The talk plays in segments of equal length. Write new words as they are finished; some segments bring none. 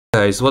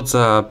Guys, what's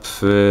up?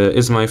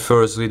 It's my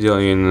first video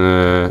in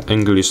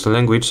English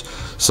language,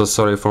 so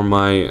sorry for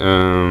my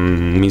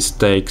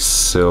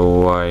mistakes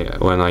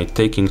when I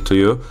taking to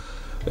you,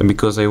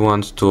 because I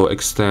want to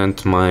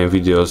extend my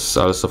videos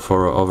also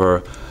for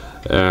other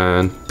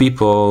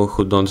people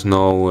who don't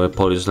know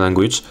Polish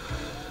language.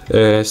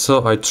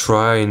 So I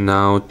try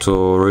now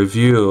to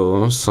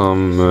review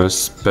some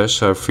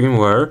special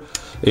firmware.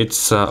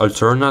 It's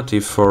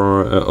alternative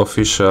for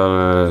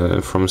official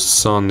from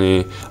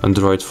Sony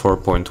Android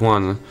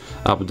 4.1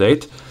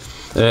 update.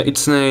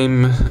 Its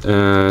name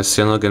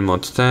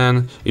CyanogenMod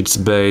 10. It's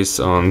based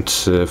on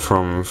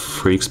from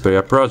free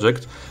Xperia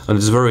project, and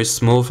it's very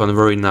smooth and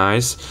very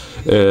nice.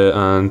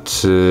 And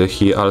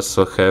he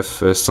also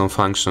have some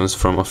functions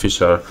from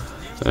official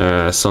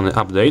Sony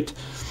update.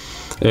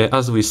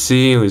 As we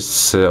see,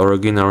 it's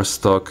original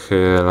stock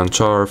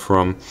launcher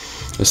from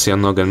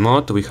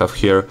CyanogenMod. We have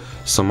here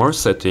some more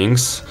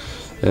settings.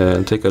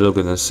 Take a look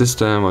at the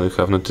system. We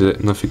have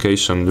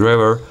notification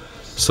driver,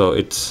 so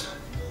it's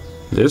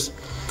this.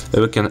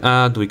 We can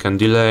add, we can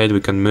delete,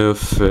 we can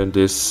move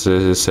these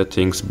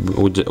settings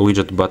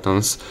widget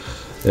buttons.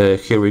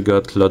 Here we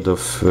got a lot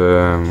of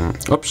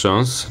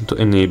options to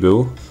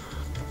enable,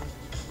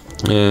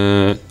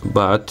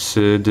 but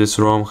this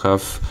ROM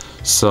have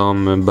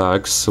some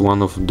bugs.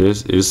 One of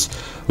this is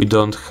we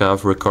don't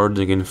have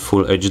recording in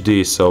full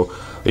HD, so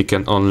we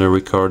can only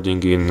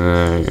recording in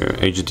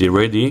HD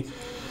ready,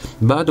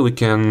 but we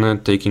can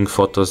taking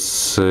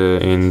photos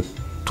in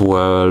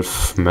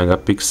 12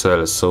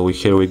 megapixels. So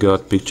here we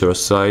got picture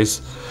size,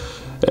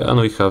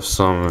 and we have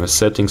some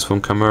settings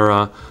from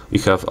camera. We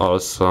have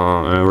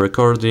also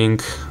recording.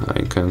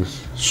 I can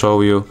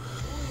show you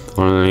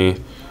only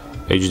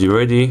HD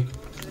ready,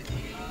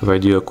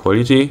 video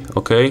quality,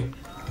 okay.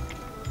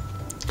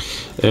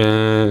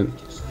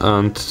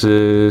 And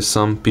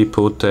some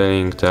people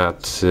telling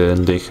that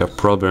they have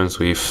problems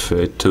with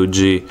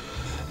 2G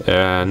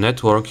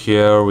network.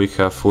 Here we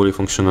have fully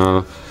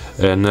functional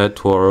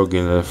network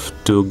in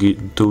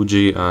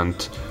 2G and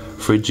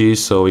 3G,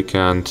 so we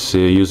can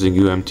using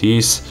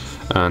UMTs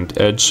and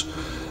Edge,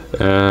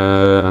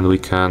 and we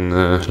can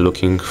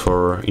looking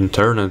for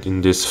internet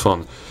in this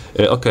phone.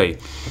 Okay,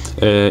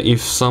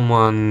 if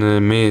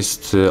someone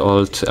missed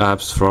old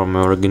apps from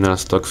original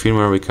stock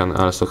firmware, we can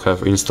also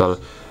have install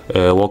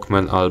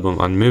Walkman, album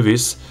and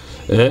movies,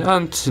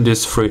 and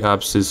these three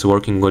apps is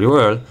working very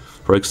well.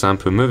 For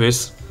example,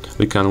 movies,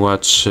 we can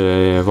watch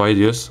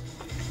videos.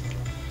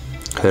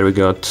 Here we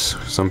got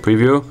some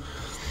preview.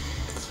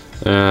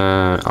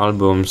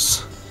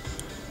 Albums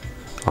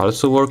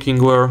also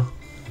working well.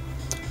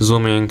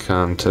 Zooming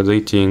and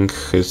editing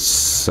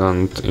is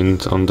on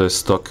the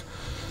stock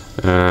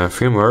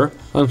firmware.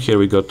 And here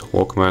we got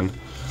Walkman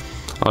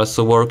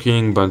also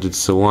working, but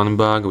it's one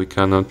bug: we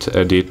cannot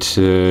edit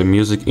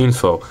music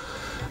info,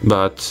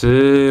 but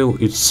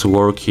it's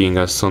working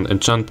as on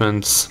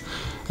enchantments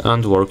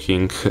and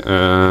working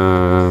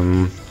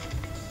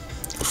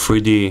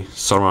 3D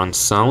surround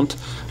sound,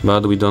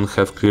 but we don't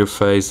have clear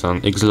phase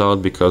on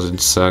Xloud because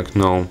it's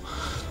no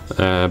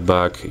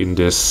bug in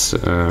this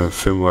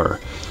firmware.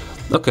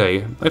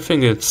 Okay, I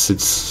think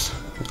it's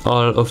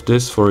all of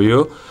this for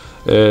you.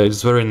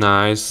 It's very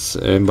nice,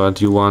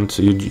 but you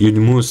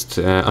must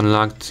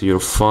unlock your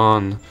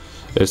phone,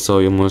 so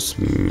you must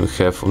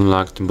have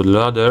unlocked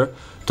bootloader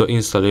to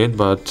install it.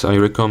 But I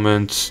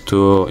recommend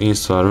to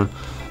install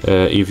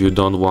if you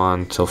don't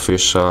want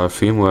official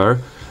firmware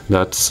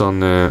that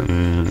Sony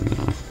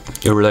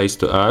released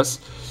to us.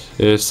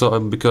 So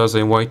because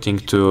I'm waiting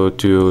to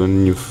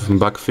new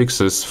bug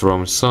fixes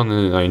from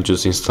Sony, I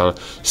just install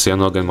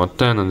CyanogenMod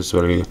 10, and it's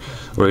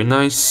very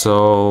nice.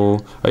 So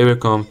I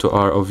recommend to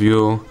all of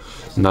you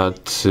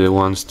that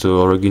wants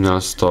to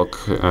original stock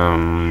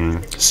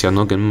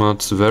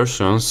CyanogenMod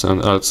versions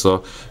and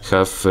also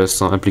have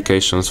some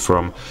applications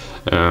from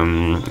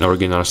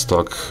original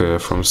stock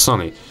from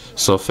Sony.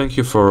 So thank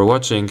you for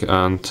watching,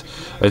 and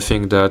I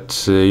think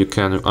that you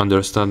can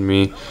understand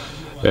me.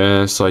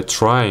 So I'm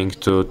trying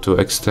to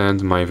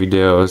extend my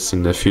videos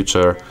in the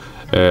future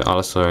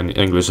also in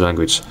English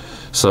language.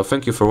 So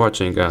thank you for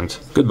watching, and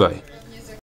goodbye.